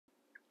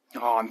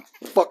Oh, I'm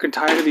fucking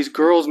tired of these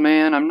girls,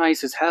 man. I'm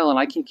nice as hell and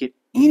I can't get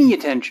any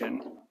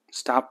attention.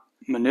 Stop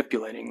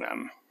manipulating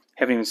them.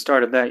 Haven't even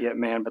started that yet,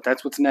 man, but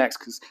that's what's next,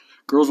 because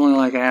girls only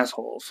like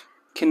assholes.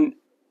 Can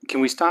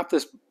can we stop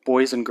this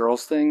boys and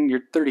girls thing?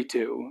 You're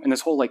 32, and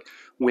this whole like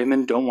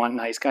women don't want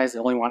nice guys, they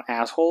only want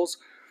assholes.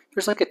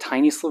 There's like a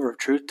tiny sliver of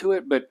truth to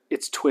it, but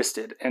it's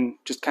twisted and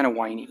just kind of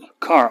whiny.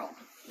 Carl,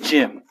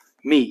 Jim,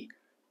 me,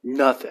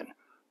 nothing.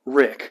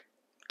 Rick,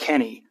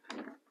 Kenny,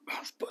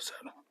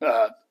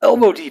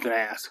 elbow deep in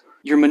ass.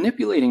 You're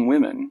manipulating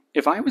women.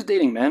 If I was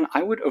dating men,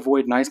 I would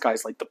avoid nice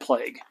guys like the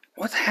plague.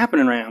 What's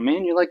happening right now,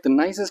 man? You're like the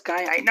nicest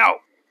guy I know.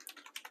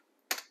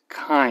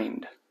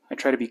 Kind. I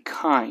try to be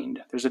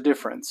kind. There's a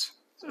difference.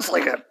 Is this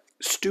like a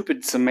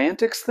stupid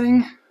semantics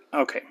thing?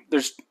 Okay,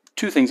 there's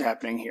two things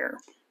happening here.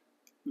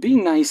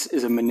 Being nice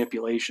is a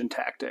manipulation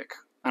tactic.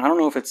 And I don't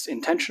know if it's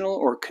intentional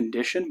or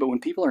conditioned, but when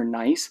people are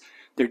nice,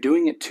 they're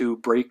doing it to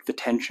break the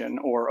tension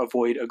or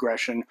avoid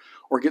aggression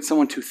or get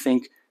someone to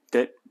think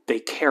that they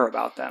care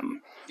about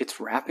them. It's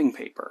wrapping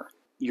paper.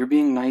 You're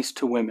being nice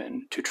to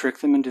women to trick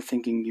them into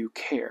thinking you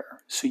care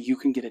so you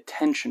can get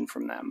attention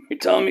from them. You're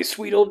telling me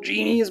sweet old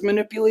Jeannie is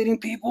manipulating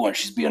people and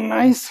she's being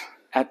nice?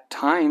 At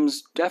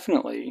times,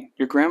 definitely.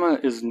 Your grandma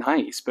is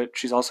nice, but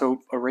she's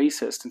also a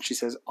racist and she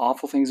says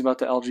awful things about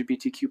the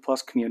LGBTQ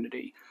plus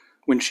community.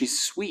 When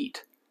she's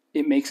sweet,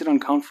 it makes it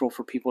uncomfortable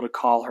for people to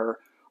call her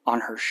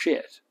on her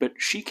shit. But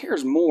she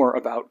cares more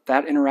about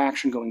that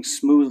interaction going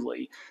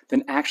smoothly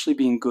than actually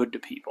being good to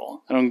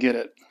people. I don't get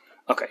it.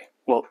 Okay,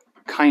 well,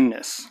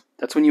 kindness.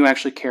 That's when you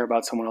actually care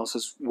about someone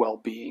else's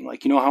well-being.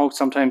 Like, you know how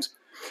sometimes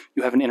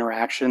you have an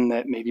interaction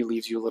that maybe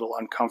leaves you a little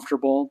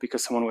uncomfortable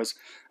because someone was,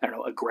 I don't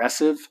know,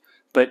 aggressive,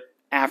 but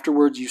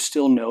afterwards you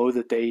still know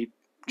that they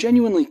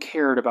genuinely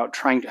cared about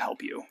trying to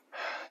help you.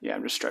 Yeah,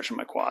 I'm just stretching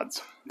my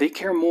quads. They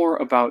care more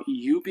about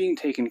you being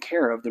taken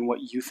care of than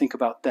what you think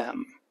about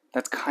them.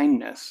 That's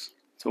kindness.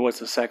 So what's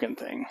the second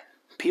thing?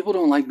 People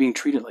don't like being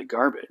treated like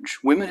garbage.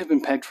 Women have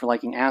been pegged for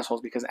liking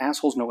assholes because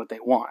assholes know what they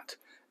want.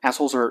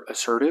 Assholes are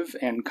assertive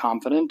and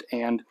confident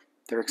and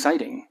they're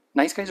exciting.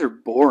 Nice guys are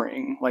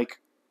boring.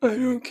 Like, I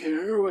don't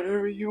care,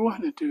 whatever you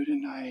want to do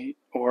tonight.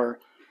 Or,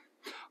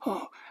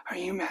 oh, are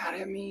you mad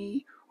at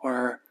me?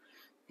 Or,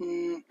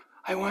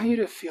 I want you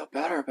to feel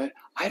better, but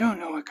I don't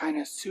know what kind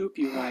of soup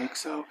you like,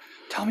 so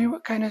tell me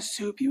what kind of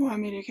soup you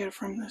want me to get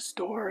from the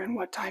store and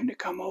what time to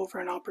come over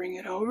and I'll bring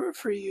it over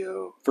for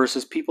you.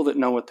 Versus people that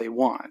know what they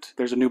want.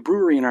 There's a new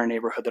brewery in our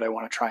neighborhood that I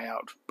want to try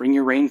out. Bring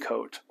your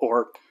raincoat.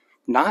 Or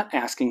not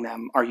asking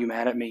them, are you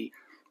mad at me,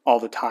 all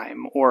the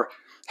time. Or,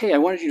 hey, I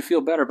wanted you to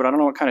feel better, but I don't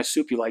know what kind of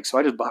soup you like, so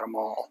I just bought them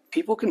all.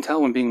 People can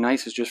tell when being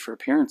nice is just for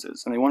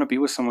appearances, and they want to be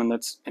with someone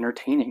that's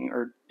entertaining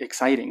or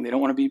exciting. They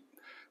don't want to be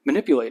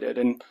manipulated.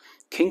 And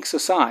kinks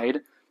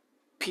aside,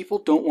 people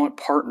don't want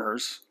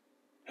partners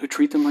who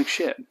treat them like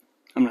shit.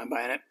 I'm not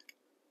buying it.